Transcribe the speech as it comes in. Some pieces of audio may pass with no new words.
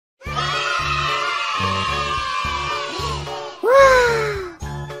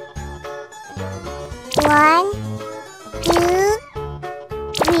1, 2,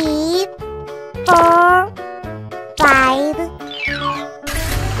 3, 4, 5.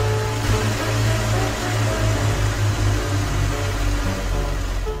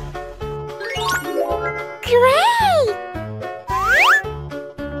 Great!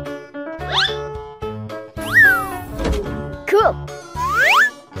 Cool.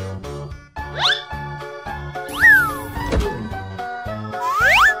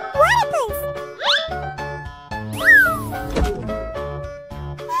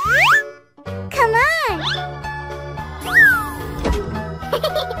 Come on!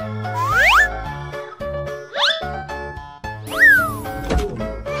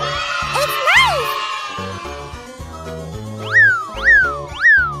 It's nice!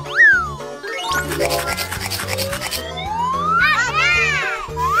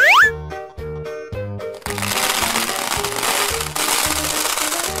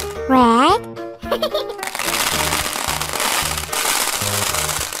 Red,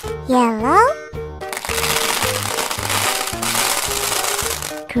 yellow,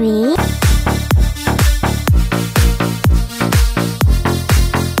 green,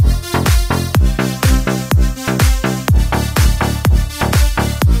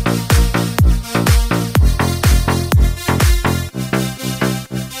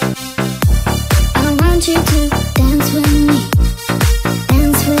 I want you to dance with me,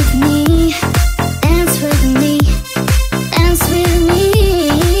 dance with me, dance with me, dance with me,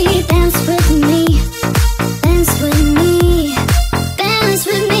 dance with me, dance with me, dance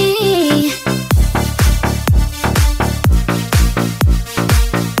with me.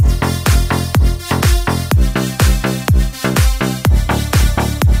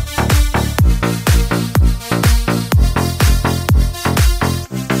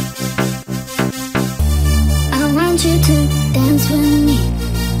 I want you to dance with me,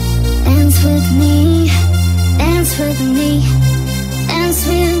 dance with me, dance with me, dance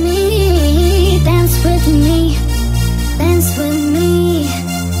with me, dance with me, dance with me,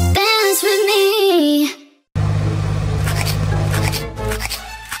 dance with me.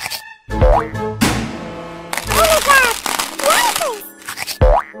 Oh my god! What is this?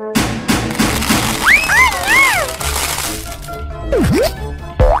 Oh no!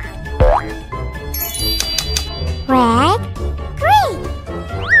 Red, green.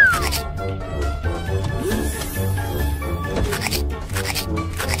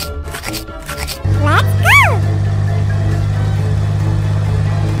 Let's go!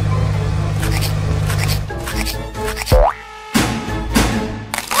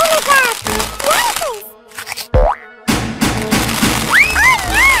 Oh my god! What is this? Oh no!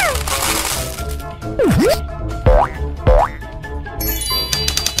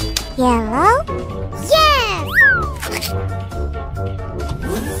 Yellow? Yes!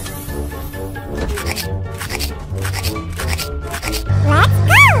 Let's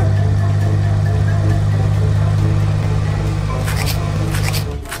go!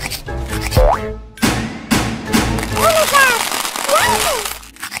 Oh my god! What is this?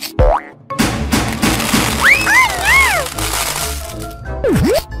 Oh no!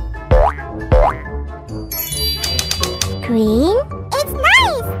 Green? It's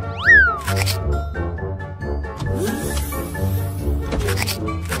nice!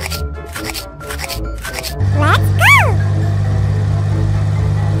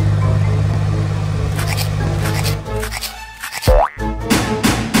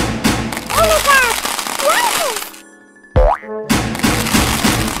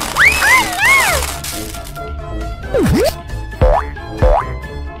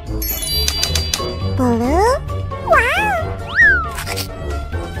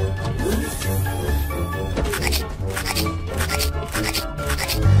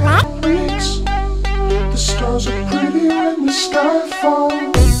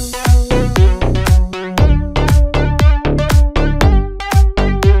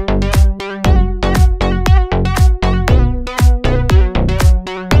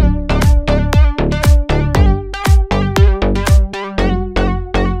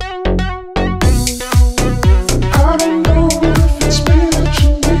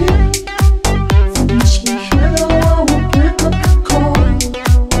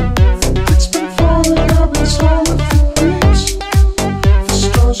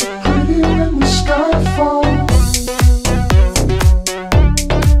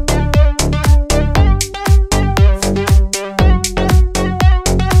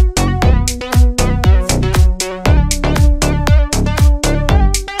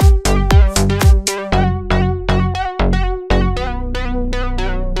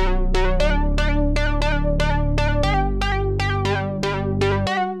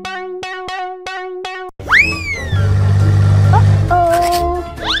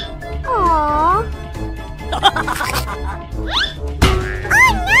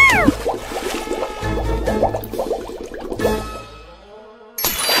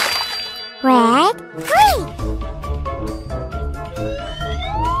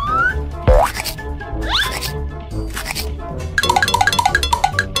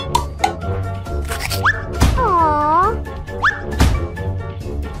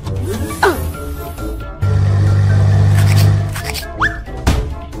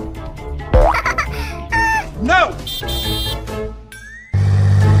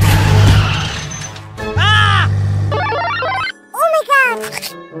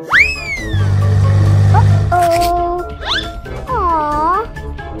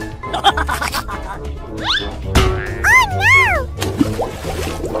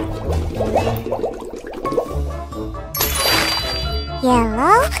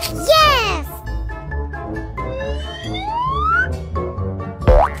 Yellow? Yes!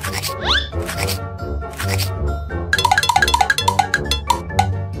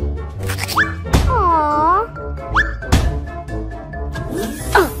 Aww.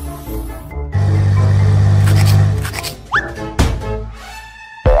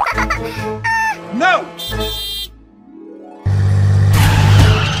 No!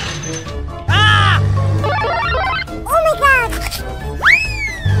 Oh my god!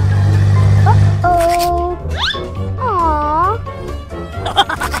 Uh-oh. Aww.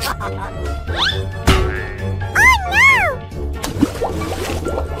 Oh no!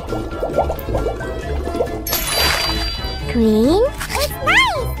 Green? It's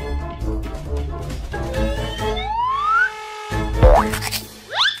nice!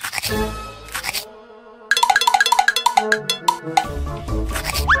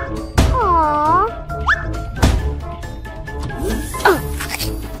 Aww.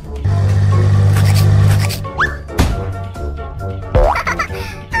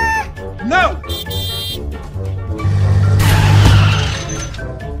 No!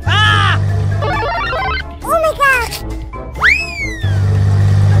 Oh my god!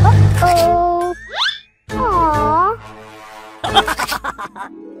 Uh-oh. Aww.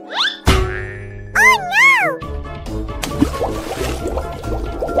 Oh no!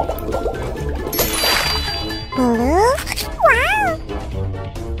 Blue? Wow!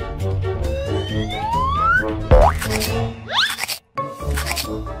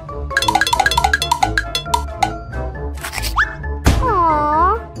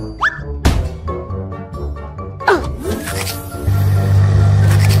 Aww.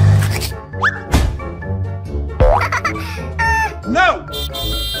 No!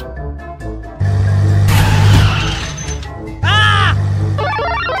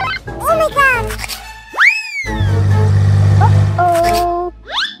 Oh my god! Uh-oh.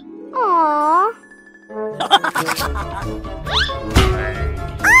 Aww.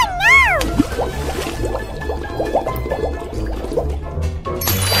 Oh no!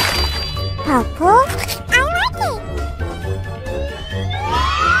 Purple? I like it!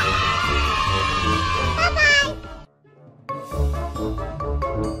 Bye-bye!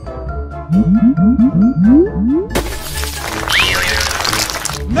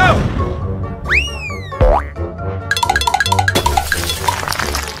 No!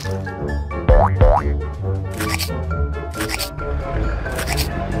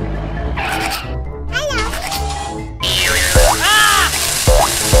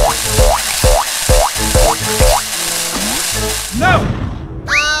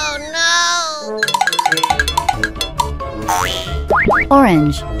 No!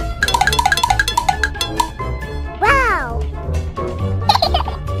 Orange. Wow!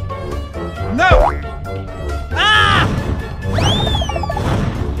 No!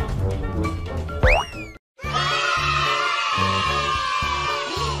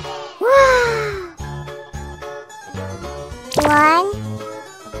 One,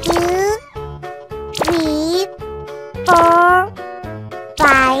 2, 3, 4,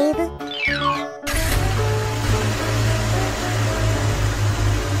 5.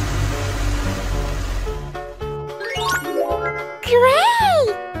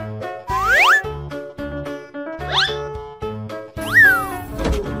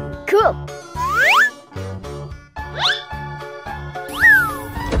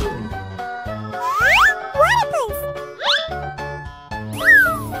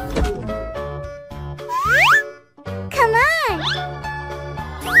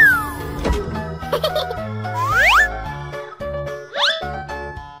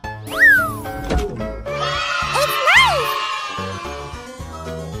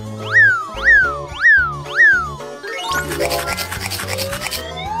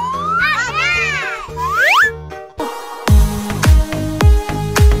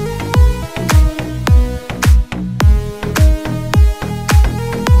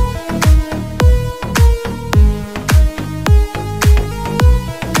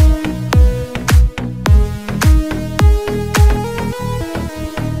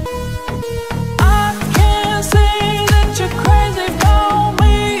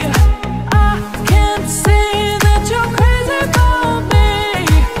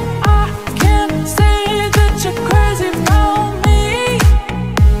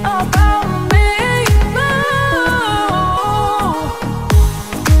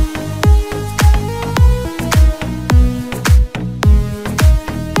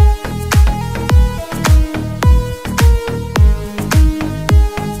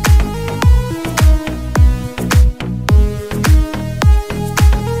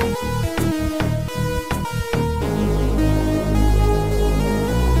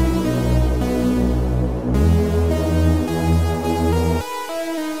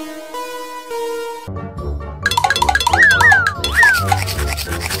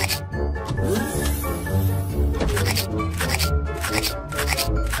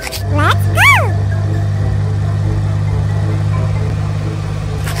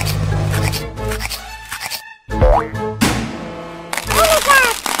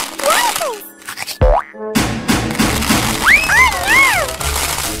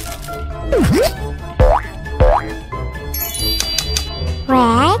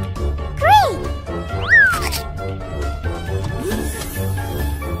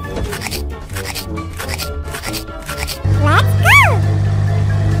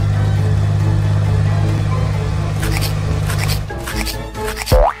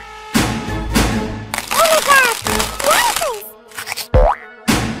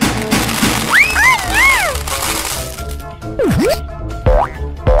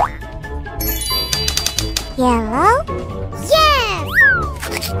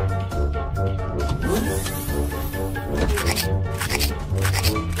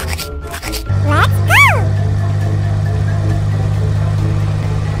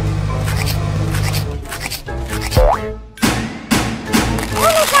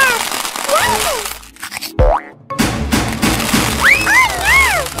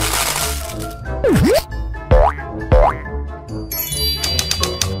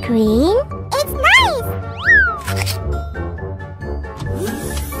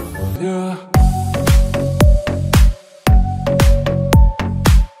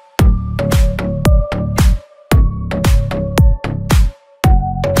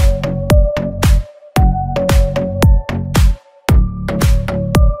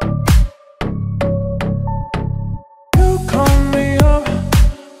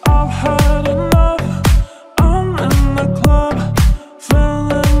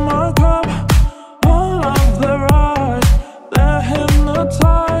 the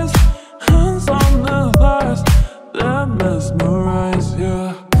time.